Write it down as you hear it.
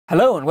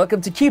Hello and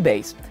welcome to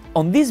Cubase.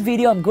 On this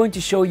video I'm going to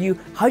show you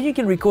how you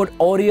can record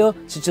audio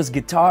such as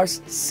guitars,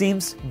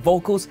 synths,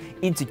 vocals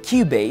into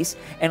Cubase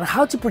and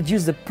how to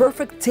produce the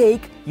perfect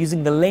take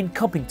using the lane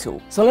comping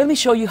tool. So let me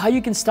show you how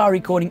you can start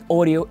recording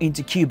audio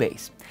into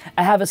Cubase.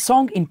 I have a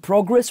song in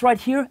progress right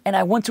here and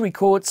I want to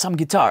record some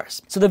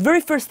guitars. So the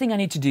very first thing I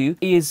need to do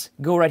is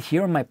go right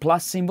here on my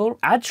plus symbol,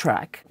 add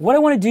track. What I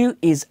want to do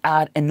is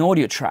add an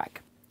audio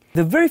track.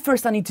 The very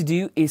first I need to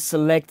do is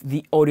select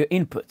the audio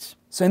inputs.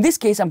 So in this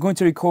case, I'm going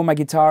to record my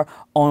guitar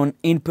on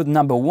input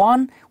number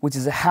 1, which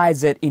is a high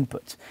Z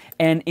input.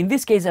 And in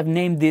this case, I've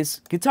named this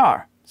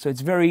guitar. So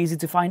it's very easy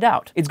to find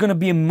out. It's going to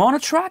be a mono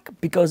track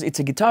because it's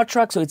a guitar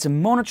track, so it's a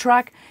mono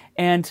track.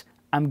 And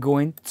I'm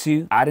going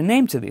to add a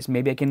name to this.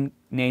 Maybe I can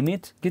name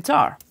it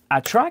guitar.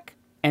 Add track.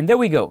 And there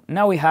we go.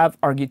 Now we have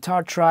our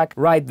guitar track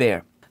right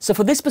there. So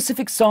for this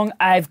specific song,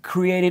 I've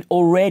created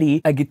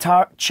already a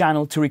guitar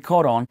channel to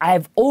record on.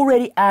 I've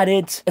already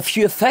added a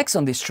few effects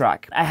on this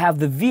track. I have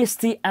the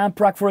VST amp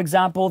rack, for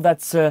example,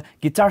 that's a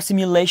guitar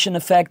simulation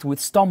effect with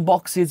stomp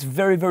boxes,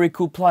 very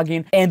cool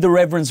plugin, and the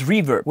Reverence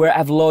Reverb, where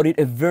I've loaded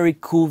a very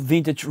cool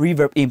vintage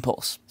reverb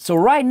impulse. So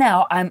right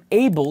now, I'm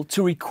able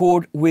to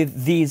record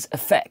with these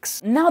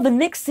effects. Now the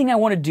next thing I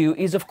want to do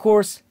is, of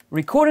course,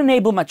 record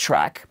enable my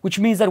track, which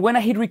means that when I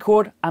hit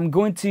record, I'm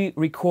going to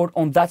record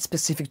on that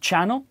specific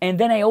channel. And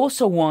then I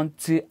also want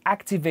to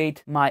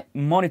activate my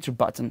monitor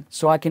button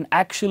so I can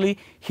actually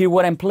hear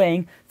what I'm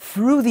playing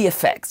through the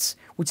effects,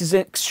 which is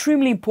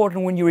extremely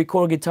important when you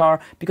record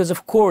guitar because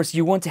of course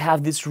you want to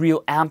have this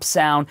real amp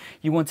sound,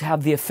 you want to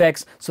have the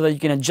effects so that you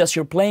can adjust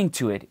your playing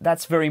to it.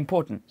 That's very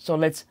important. So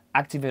let's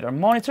activate our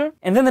monitor.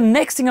 And then the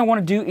next thing I want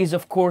to do is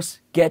of course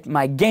get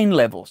my gain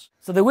levels.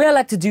 So the way I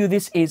like to do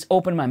this is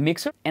open my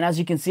mixer, and as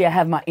you can see I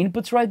have my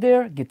inputs right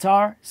there,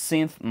 guitar,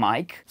 synth,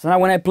 mic. So now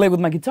when I play with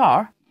my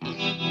guitar,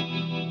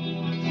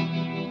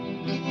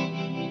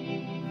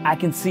 I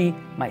can see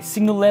my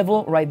signal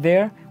level right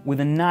there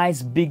with a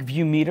nice big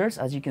view meters.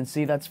 As you can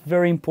see, that's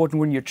very important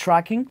when you're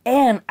tracking.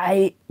 And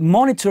I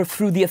monitor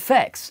through the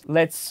effects.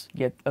 Let's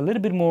get a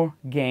little bit more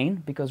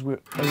gain because we're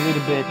a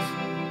little bit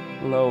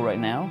low right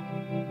now.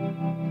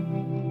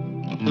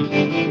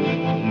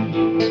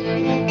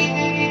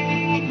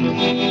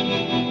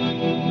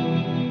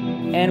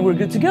 And we're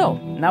good to go.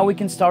 Now we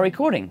can start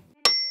recording.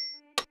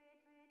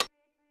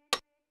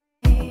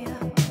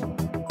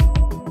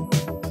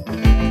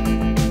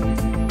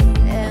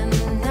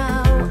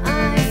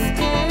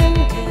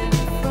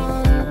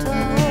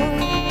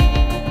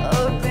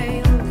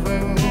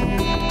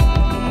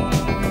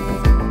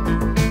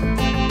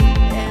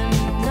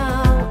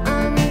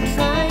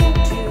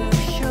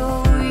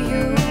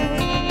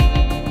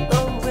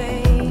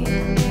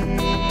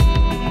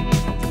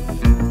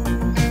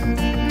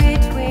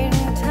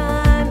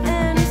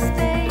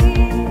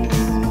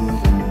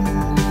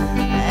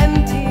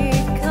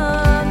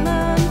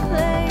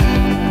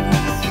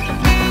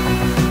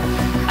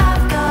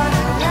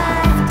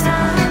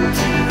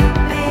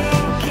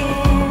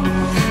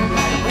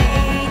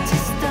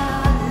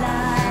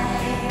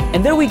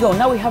 And there we go,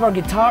 now we have our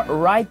guitar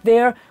right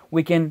there.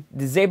 We can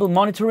disable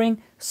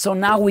monitoring, so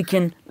now we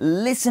can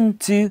listen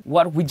to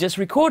what we just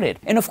recorded.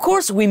 And of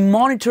course we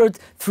monitored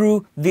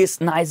through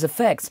these nice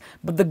effects.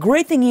 But the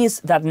great thing is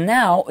that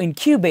now in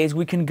Cubase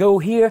we can go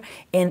here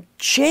and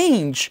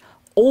change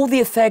all the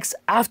effects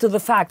after the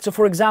fact. So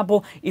for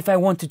example, if I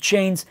want to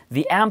change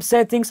the amp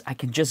settings, I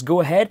can just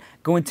go ahead,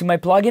 go into my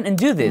plugin and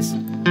do this. I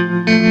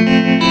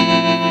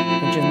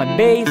can change my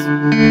bass,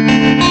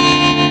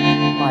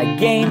 my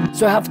gain.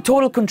 So I have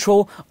total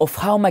control of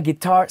how my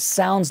guitar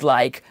sounds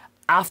like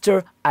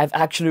after I've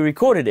actually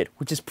recorded it,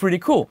 which is pretty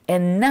cool.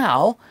 And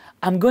now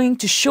I'm going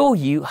to show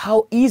you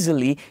how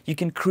easily you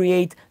can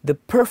create the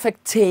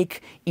perfect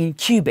take in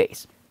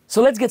Cubase.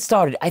 So let's get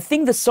started. I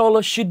think the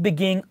solo should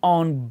begin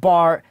on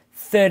bar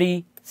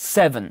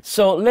 37.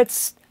 So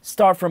let's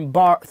start from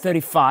bar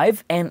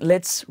 35 and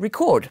let's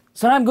record.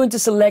 So now I'm going to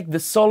select the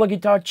solo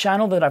guitar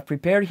channel that I've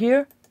prepared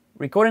here.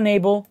 Record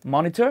enable,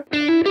 monitor.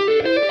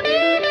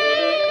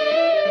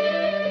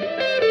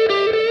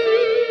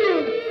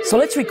 So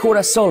let's record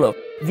a solo.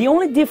 The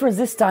only difference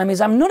this time is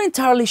I'm not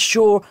entirely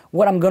sure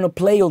what I'm going to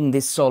play on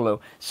this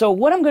solo. So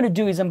what I'm going to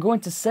do is I'm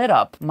going to set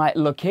up my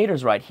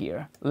locators right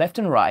here, left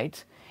and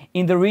right,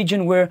 in the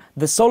region where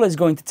the solo is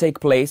going to take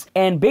place.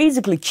 And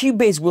basically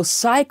Cubase will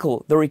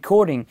cycle the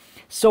recording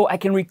so I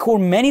can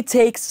record many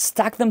takes,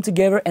 stack them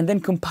together, and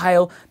then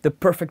compile the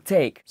perfect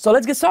take. So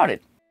let's get started.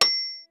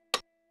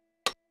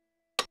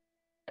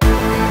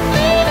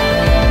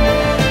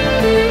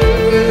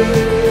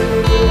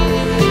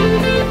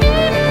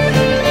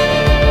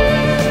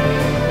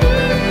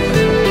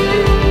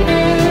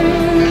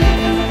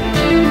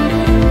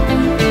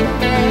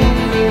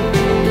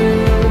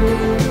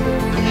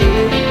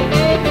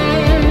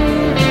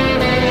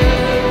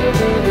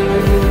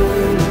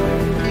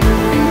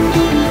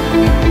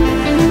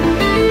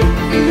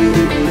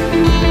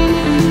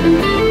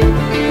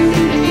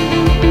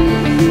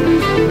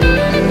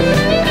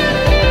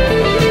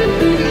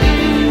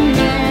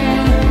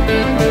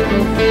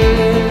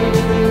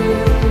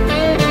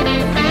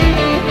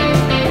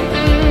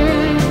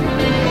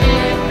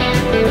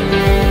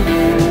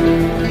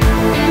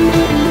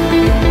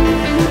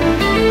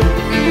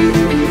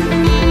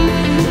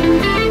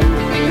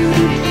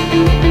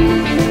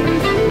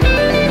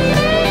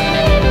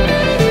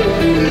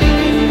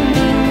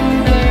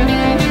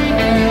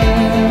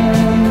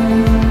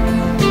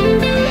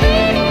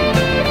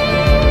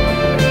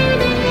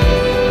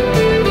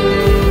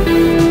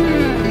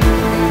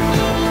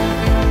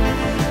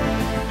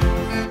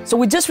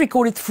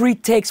 recorded 3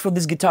 takes for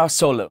this guitar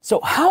solo. So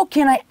how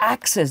can I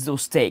access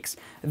those takes?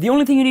 The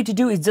only thing you need to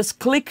do is just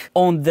click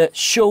on the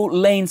show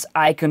lanes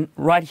icon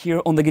right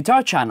here on the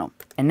guitar channel.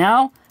 And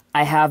now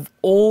I have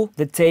all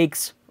the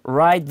takes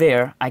right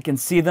there. I can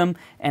see them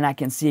and I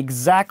can see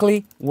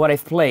exactly what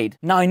I've played.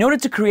 Now, in order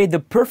to create the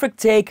perfect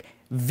take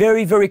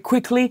very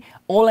quickly,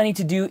 all I need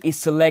to do is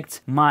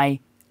select my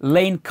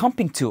lane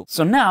comping tool.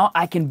 So now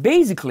I can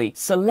basically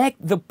select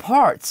the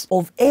parts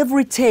of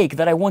every take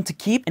that I want to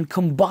keep and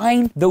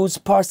combine those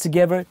parts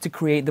together to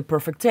create the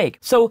perfect take.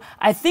 So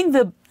I think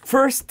the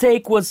first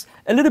take was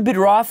a little bit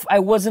rough. I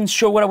wasn't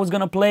sure what I was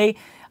gonna play.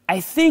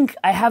 I think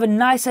I have a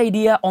nice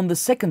idea on the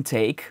second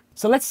take.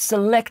 So let's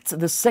select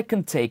the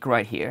second take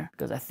right here,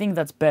 because I think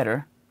that's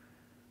better.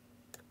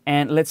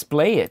 And let's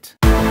play it.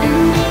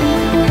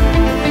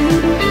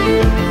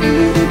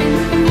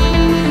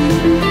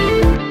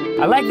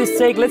 I like this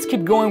take. Let's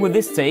keep going with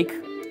this take.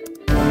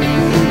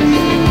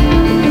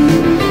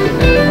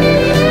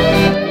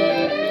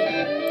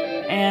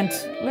 And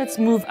let's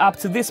move up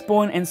to this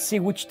point and see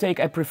which take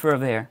I prefer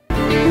there.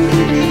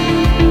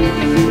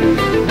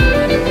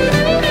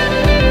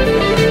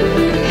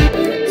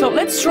 So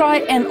let's try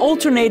and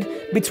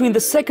alternate between the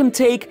second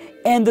take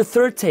and the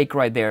third take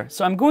right there.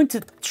 So I'm going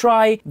to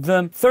try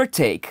the third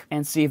take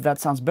and see if that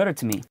sounds better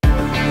to me.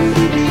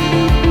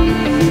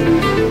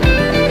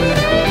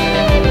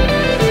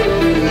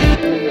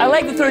 I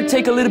like the third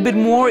take a little bit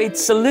more.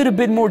 It's a little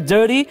bit more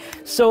dirty.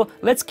 So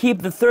let's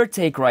keep the third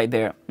take right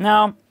there.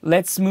 Now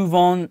let's move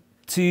on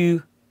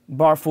to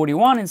bar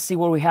 41 and see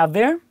what we have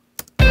there.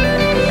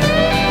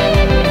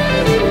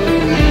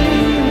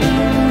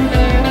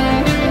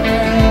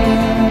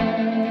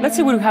 Let's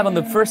see what we have on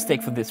the first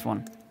take for this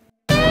one.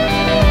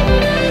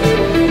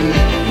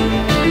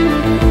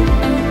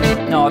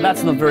 No,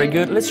 that's not very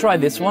good. Let's try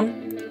this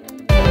one.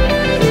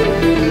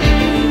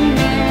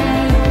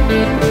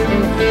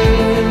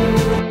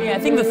 Yeah, I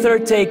think the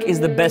third take is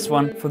the best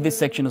one for this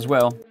section as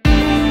well.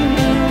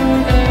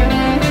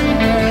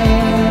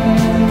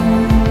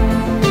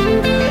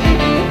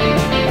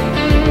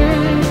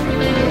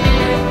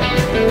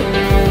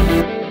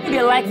 Maybe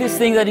I like this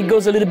thing that it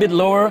goes a little bit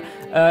lower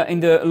in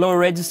the lower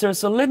register.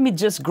 So let me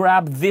just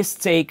grab this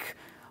take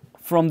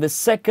from the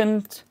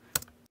second.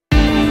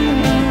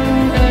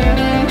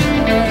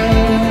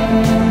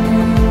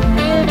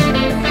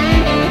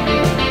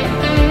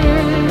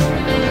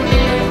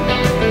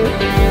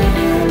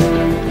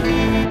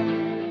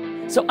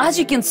 So as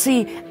you can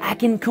see, I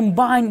can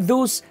combine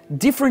those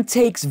different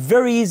takes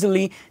very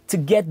easily to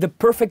get the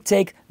perfect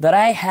take that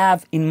I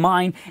have in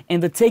mind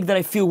and the take that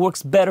I feel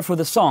works better for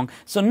the song.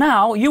 So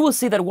now you will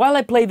see that while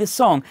I play this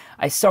song,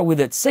 I start with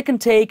the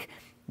second take,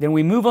 then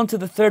we move on to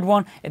the third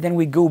one, and then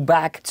we go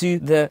back to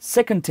the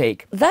second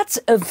take. That's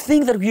a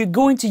thing that you're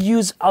going to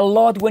use a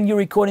lot when you're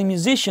recording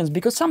musicians,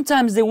 because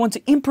sometimes they want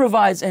to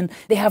improvise and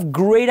they have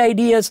great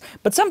ideas,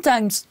 but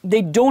sometimes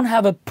they don't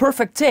have a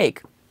perfect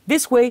take.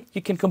 This way,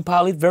 you can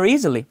compile it very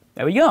easily.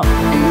 There we go.